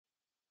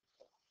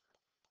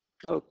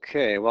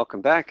Okay, welcome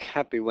back.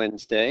 Happy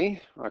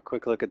Wednesday. A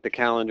quick look at the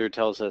calendar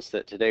tells us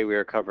that today we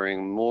are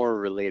covering more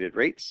related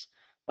rates.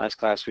 Last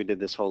class we did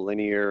this whole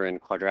linear and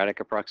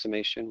quadratic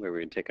approximation where we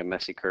would take a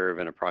messy curve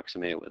and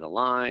approximate it with a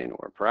line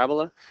or a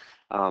parabola.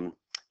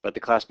 But the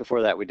class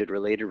before that we did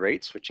related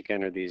rates, which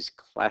again are these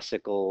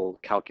classical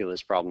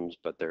calculus problems,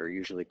 but they're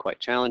usually quite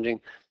challenging.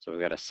 So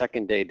we've got a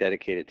second day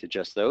dedicated to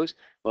just those.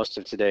 Most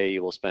of today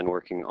you will spend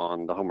working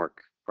on the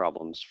homework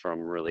problems from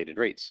related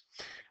rates.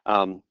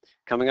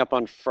 Coming up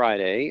on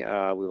Friday,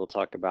 we will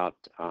talk about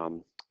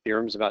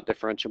theorems about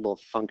differentiable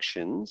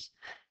functions.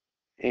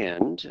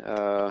 And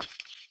I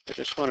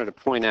just wanted to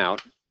point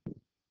out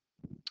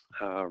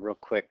real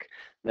quick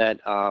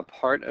that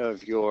part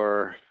of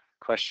your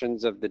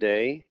questions of the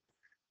day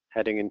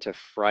heading into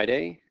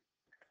Friday,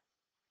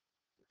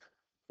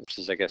 which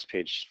is, I guess,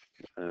 page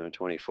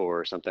 24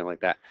 or something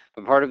like that.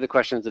 But part of the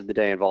questions of the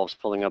day involves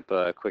pulling up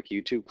a quick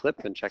YouTube clip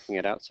and checking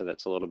it out. So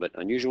that's a little bit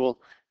unusual,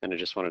 and I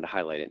just wanted to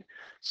highlight it.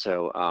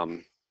 So,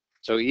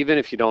 so even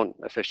if you don't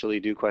officially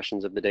do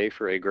questions of the day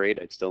for a grade,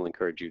 I'd still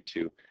encourage you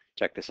to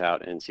check this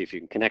out and see if you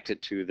can connect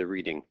it to the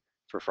reading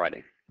for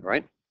Friday. All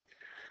right.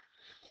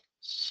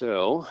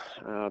 So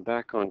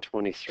back on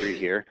 23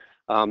 here.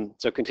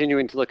 So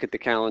continuing to look at the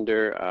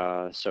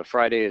calendar. So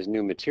Friday is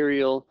new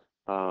material.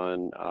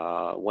 On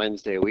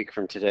Wednesday, a week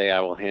from today, I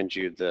will hand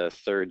you the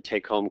third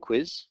take-home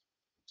quiz.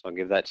 So I'll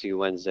give that to you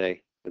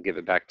Wednesday. You'll give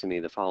it back to me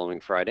the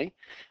following Friday.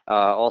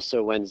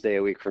 Also Wednesday,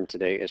 a week from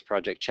today, is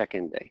project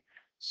check-in day.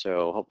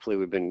 So hopefully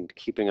we've been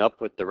keeping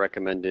up with the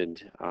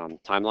recommended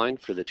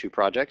timeline for the two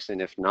projects.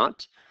 And if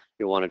not,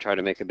 you'll want to try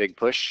to make a big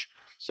push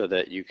so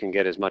that you can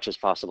get as much as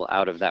possible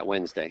out of that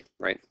Wednesday,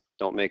 right?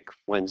 Don't make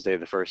Wednesday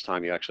the first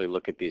time you actually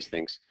look at these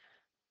things.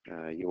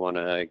 You want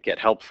to get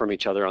help from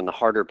each other on the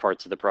harder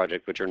parts of the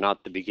project, which are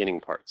not the beginning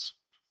parts.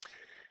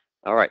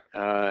 All right,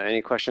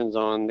 any questions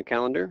on the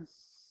calendar?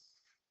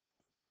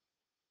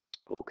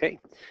 Okay,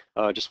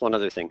 just one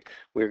other thing.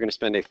 We're going to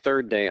spend a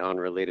third day on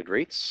related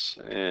rates,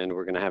 and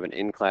we're going to have an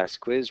in-class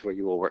quiz where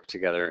you will work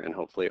together and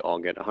hopefully all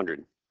get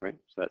 100, right?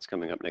 So that's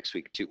coming up next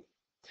week too.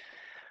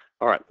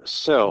 All right,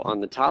 so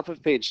on the top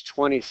of page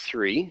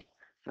 23,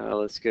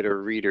 let's get a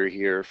reader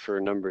here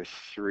for number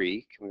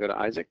 3. Can we go to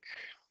Isaac?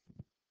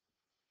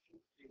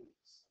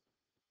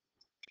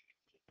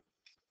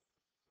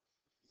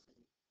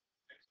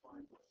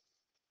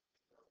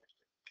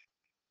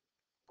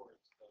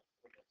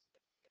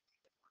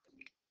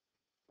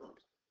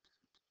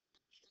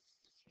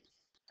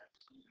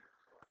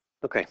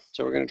 Okay,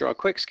 so we're going to draw a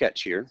quick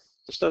sketch here.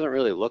 This doesn't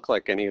really look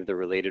like any of the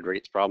related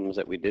rates problems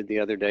that we did the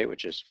other day,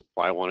 which is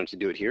why I wanted to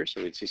do it here,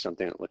 so we'd see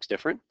something that looks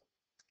different.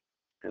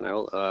 And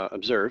I'll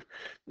observe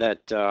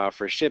that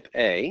for ship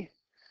A,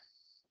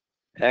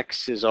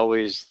 X is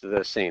always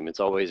the same.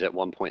 It's always at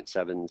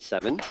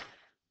 1.77.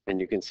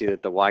 And you can see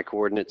that the Y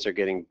coordinates are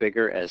getting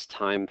bigger as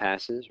time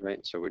passes,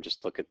 right? So we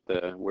just look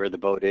at where the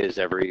boat is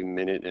every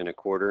minute and a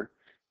quarter.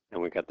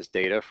 And we got this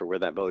data for where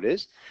that boat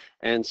is.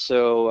 And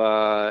so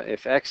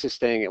if X is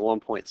staying at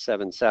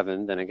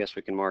 1.77, then I guess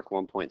we can mark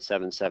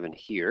 1.77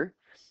 here.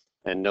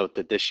 And note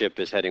that this ship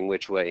is heading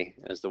which way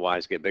as the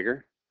Y's get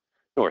bigger?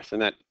 North.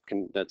 And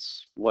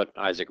that's what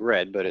Isaac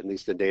read, but at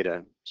least the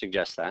data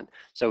suggests that.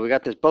 So we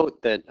got this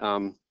boat that,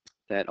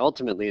 that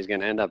ultimately is going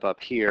to end up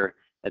here.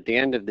 At the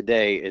end of the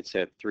day, it's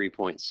at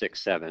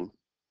 3.67,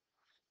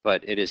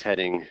 but it is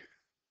heading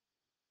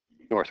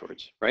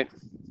northwards, right?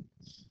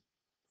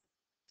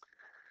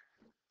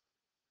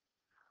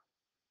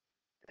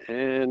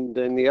 And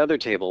then the other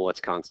table, what's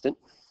constant,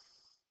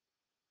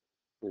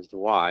 is the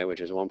Y,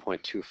 which is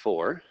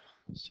 1.24.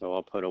 So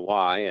I'll put a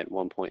Y at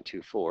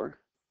 1.24.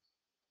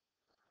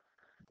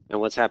 And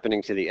what's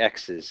happening to the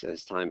X's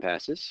as time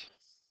passes?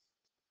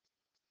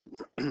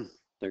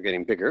 They're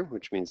getting bigger,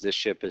 which means this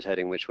ship is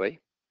heading which way?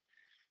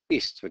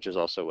 East, which is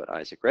also what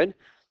Isaac read.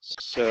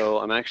 So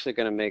I'm actually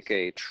going to make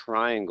a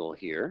triangle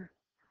here.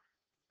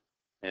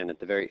 And at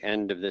the very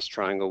end of this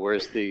triangle,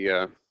 where's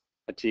the,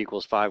 at t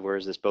equals 5,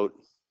 where's this boat?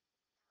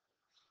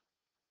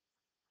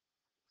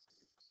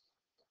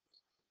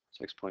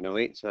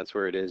 6.08, so that's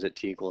where it is at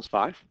t equals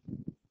 5.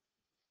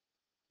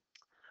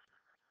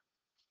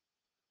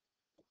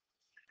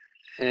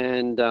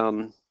 And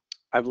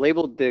I've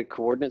labeled the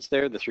coordinates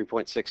there, the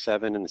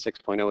 3.67 and the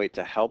 6.08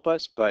 to help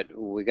us, but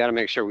we got to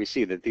make sure we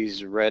see that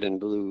these red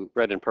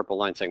and purple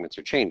line segments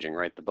are changing,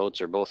 right? The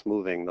boats are both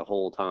moving the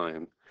whole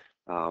time.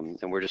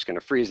 And we're just going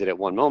to freeze it at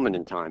one moment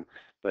in time.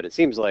 But it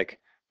seems like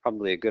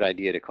probably a good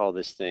idea to call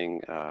this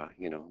thing,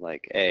 you know,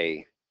 like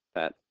A,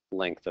 that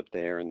length up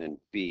there, and then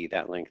B,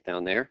 that length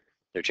down there.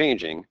 They're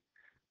changing,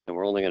 and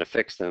we're only going to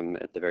fix them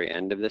at the very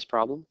end of this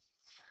problem.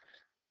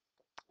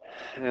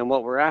 And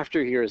what we're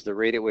after here is the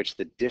rate at which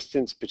the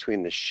distance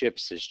between the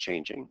ships is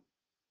changing.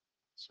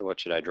 So what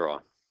should I draw?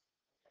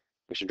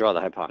 We should draw the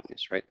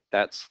hypotenuse, right?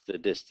 That's the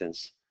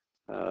distance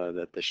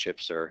that the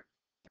ships are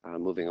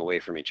moving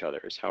away from each other,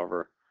 is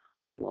however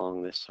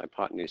long this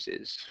hypotenuse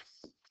is.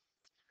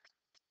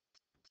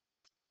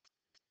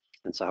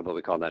 And so how about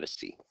we call that a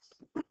C?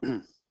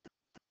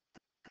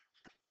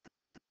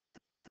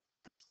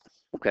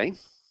 Okay,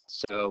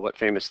 So what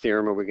famous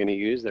theorem are we going to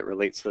use that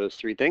relates those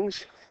three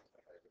things?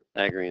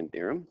 Pythagorean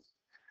theorem.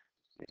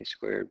 A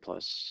squared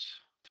plus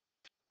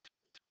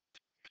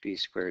b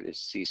squared is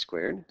c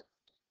squared.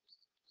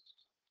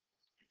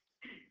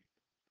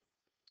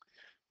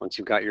 Once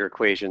you've got your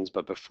equations,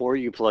 but before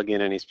you plug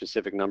in any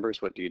specific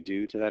numbers, what do you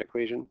do to that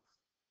equation?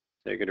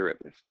 Take a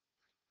derivative.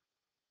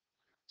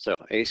 So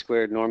a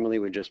squared normally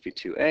would just be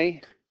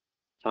 2a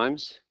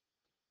times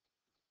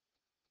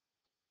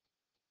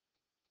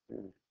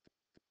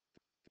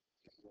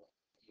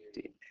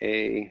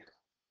dA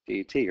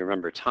dt.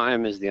 Remember,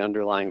 time is the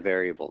underlying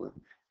variable.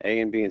 A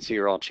and B and C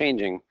are all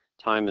changing.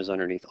 Time is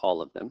underneath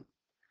all of them.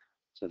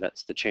 So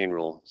that's the chain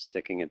rule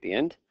sticking at the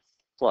end.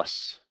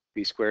 Plus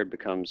b squared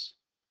becomes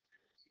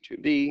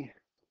 2b b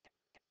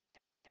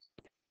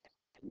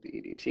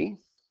dt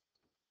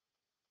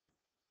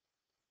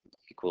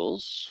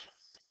equals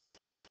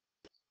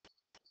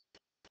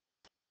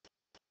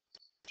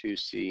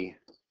 2c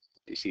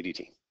dc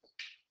dt.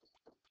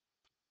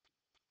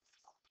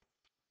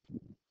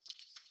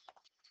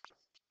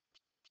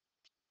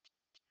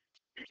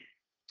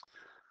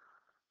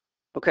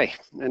 Okay,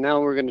 and now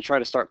we're going to try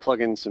to start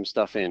plugging some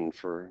stuff in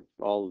for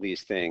all of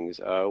these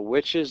things.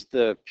 Which is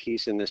the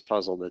piece in this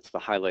puzzle that's the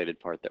highlighted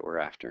part that we're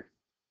after?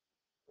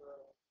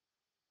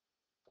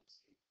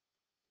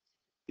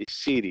 The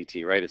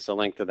CDT, right? It's the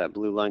length of that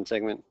blue line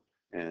segment,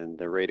 and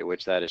the rate at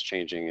which that is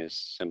changing is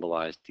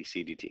symbolized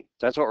dCdt.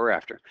 So that's what we're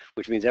after,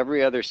 which means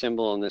every other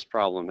symbol in this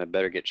problem had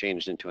better get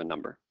changed into a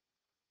number.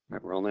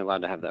 Right, we're only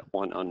allowed to have that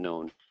one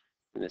unknown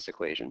in this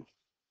equation.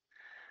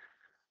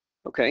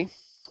 Okay,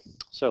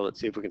 so let's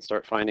see if we can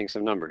start finding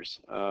some numbers.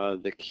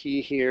 The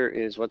key here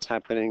is what's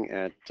happening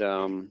at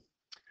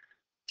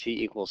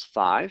t equals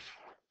 5.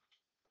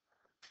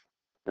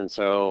 And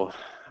so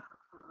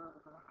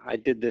I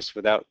did this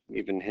without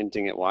even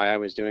hinting at why I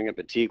was doing it,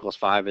 but t equals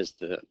 5 is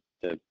the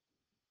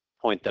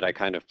point that I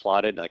kind of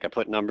plotted. Like I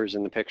put numbers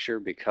in the picture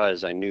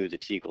because I knew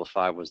that t equals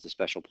 5 was the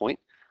special point.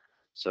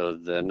 So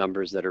the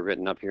numbers that are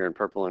written up here in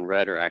purple and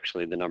red are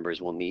actually the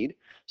numbers we'll need.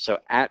 So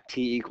at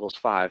t equals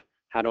 5,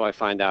 how do I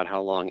find out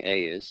how long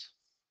a is?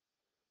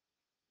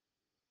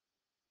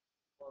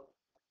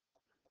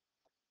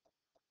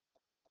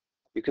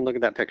 You can look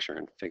at that picture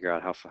and figure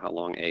out how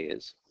long a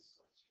is.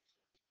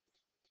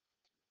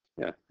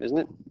 Yeah, isn't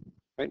it?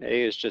 Right,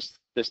 a is just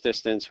this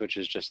distance, which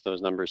is just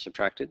those numbers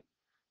subtracted.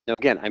 Now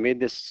again, I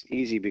made this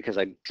easy because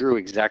I drew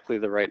exactly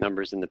the right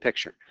numbers in the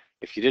picture.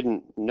 If you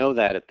didn't know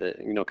that at the,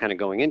 kind of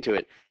going into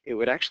it, it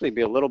would actually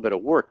be a little bit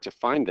of work to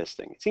find this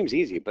thing. It seems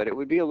easy, but it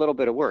would be a little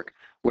bit of work.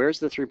 Where's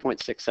the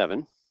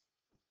 3.67?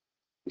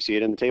 You see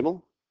it in the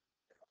table?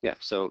 Yeah,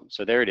 so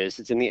there it is.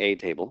 It's in the A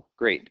table.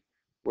 Great.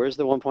 Where's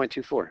the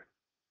 1.24?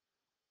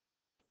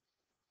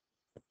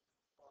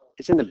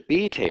 It's in the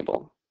B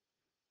table,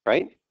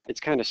 right? It's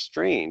kind of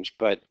strange,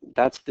 but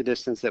that's the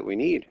distance that we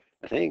need,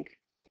 I think.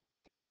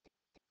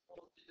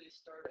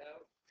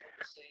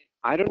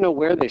 I don't know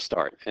where they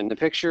start, and the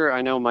picture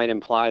I know might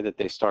imply that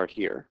they start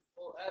here.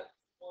 Well, at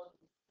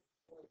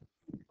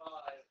 1.5,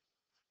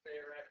 they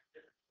are at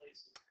different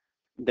places.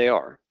 They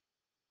are.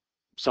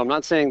 So I'm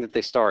not saying that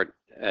they start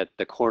at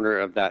the corner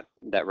of that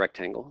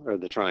rectangle or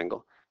the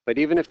triangle, but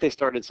even if they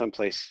started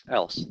someplace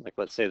else, like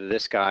let's say that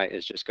this guy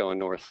is just going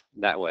north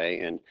that way,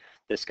 and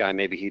this guy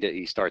maybe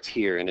he starts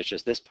here, and it's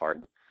just this part.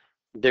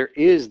 There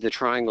is the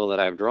triangle that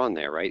I've drawn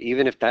there, right?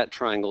 Even if that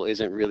triangle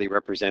isn't really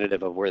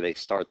representative of where they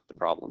start the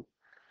problem.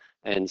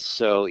 And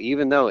so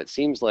even though it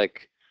seems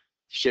like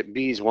ship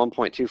B's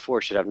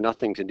 1.24 should have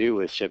nothing to do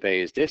with ship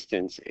A's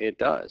distance, it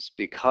does,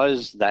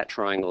 because that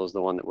triangle is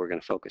the one that we're going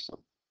to focus on.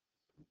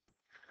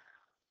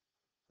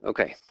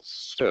 Okay,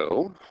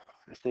 so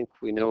I think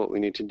we know what we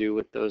need to do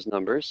with those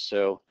numbers.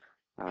 So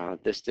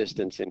this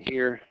distance in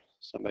here,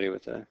 somebody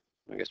with a,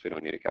 I guess we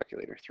don't need a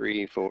calculator,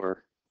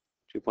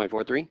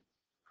 2.43.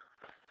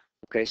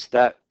 Okay, so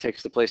that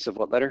takes the place of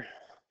what letter?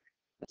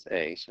 That's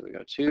A, so we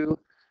go 2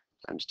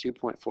 times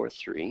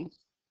 2.43.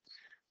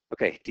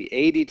 Okay, the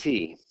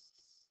ADT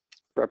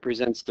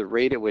represents the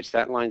rate at which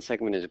that line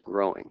segment is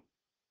growing.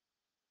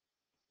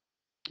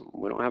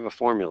 We don't have a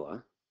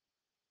formula.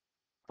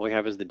 All we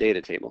have is the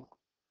data table.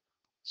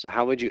 So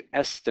how would you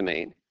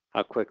estimate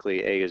how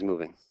quickly A is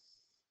moving?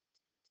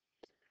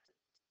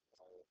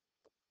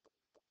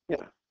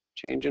 Yeah,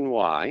 change in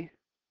Y,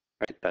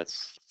 right?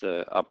 That's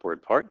the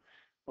upward part,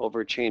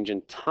 over change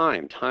in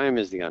time. Time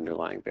is the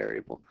underlying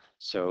variable.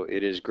 So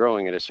it is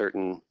growing at a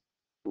certain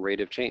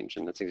rate of change,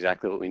 and that's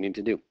exactly what we need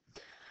to do.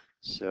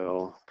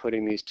 So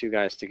putting these two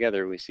guys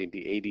together, we see the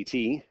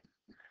ADT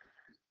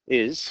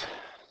is,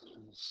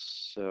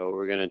 so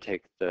we're going to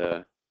take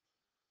the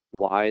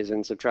y's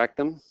and subtract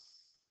them.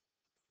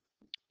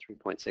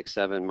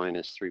 3.67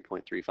 minus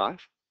 3.35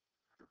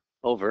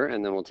 over,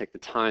 and then we'll take the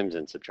times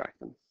and subtract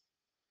them.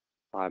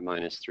 5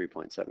 minus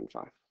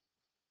 3.75.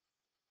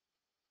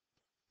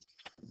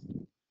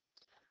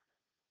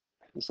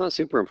 It's not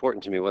super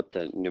important to me what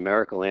the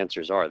numerical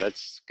answers are.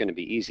 That's going to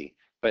be easy.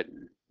 But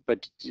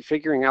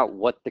figuring out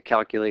what the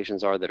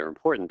calculations are that are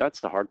important,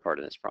 that's the hard part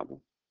of this problem.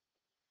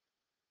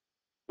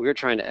 we're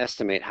trying to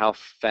estimate how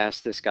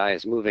fast this guy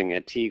is moving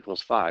at t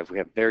equals 5. We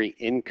have very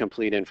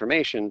incomplete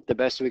information. The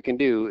best we can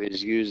do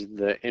is use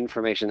the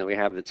information that we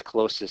have that's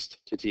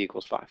closest to t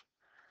equals 5.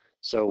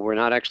 So we're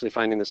not actually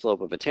finding the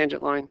slope of a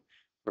tangent line.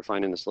 We're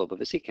finding the slope of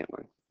a secant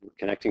line. We're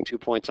connecting 2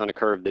 points on a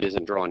curve that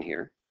isn't drawn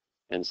here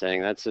and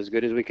saying that's as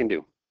good as we can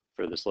do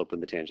for the slope of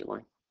the tangent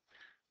line.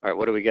 All right,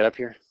 what do we get up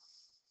here?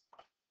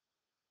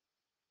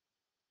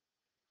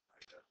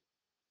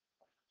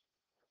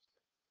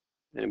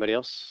 Anybody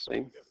else?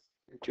 Same?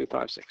 2,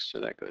 5, 6. So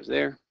that goes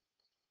there.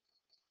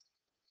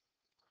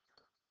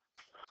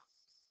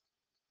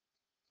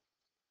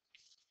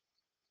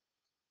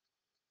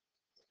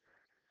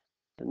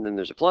 And then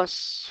there's a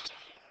plus.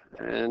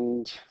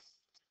 And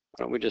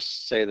why don't we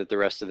just say that the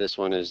rest of this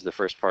one is the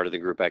first part of the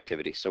group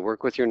activity. So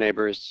work with your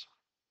neighbors.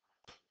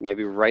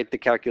 Maybe write the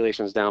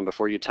calculations down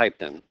before you type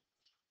them.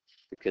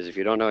 Because if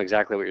you don't know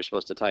exactly what you're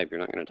supposed to type, you're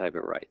not going to type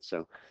it right.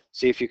 So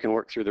see if you can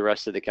work through the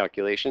rest of the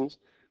calculations.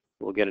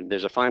 We'll get it.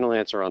 There's a final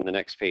answer on the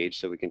next page,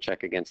 so we can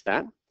check against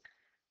that.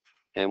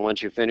 And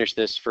once you finish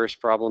this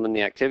first problem in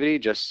the activity,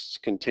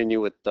 just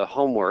continue with the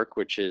homework,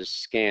 which is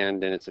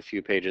scanned, and it's a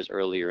few pages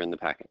earlier in the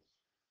packet.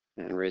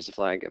 And raise the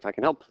flag if I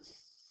can help.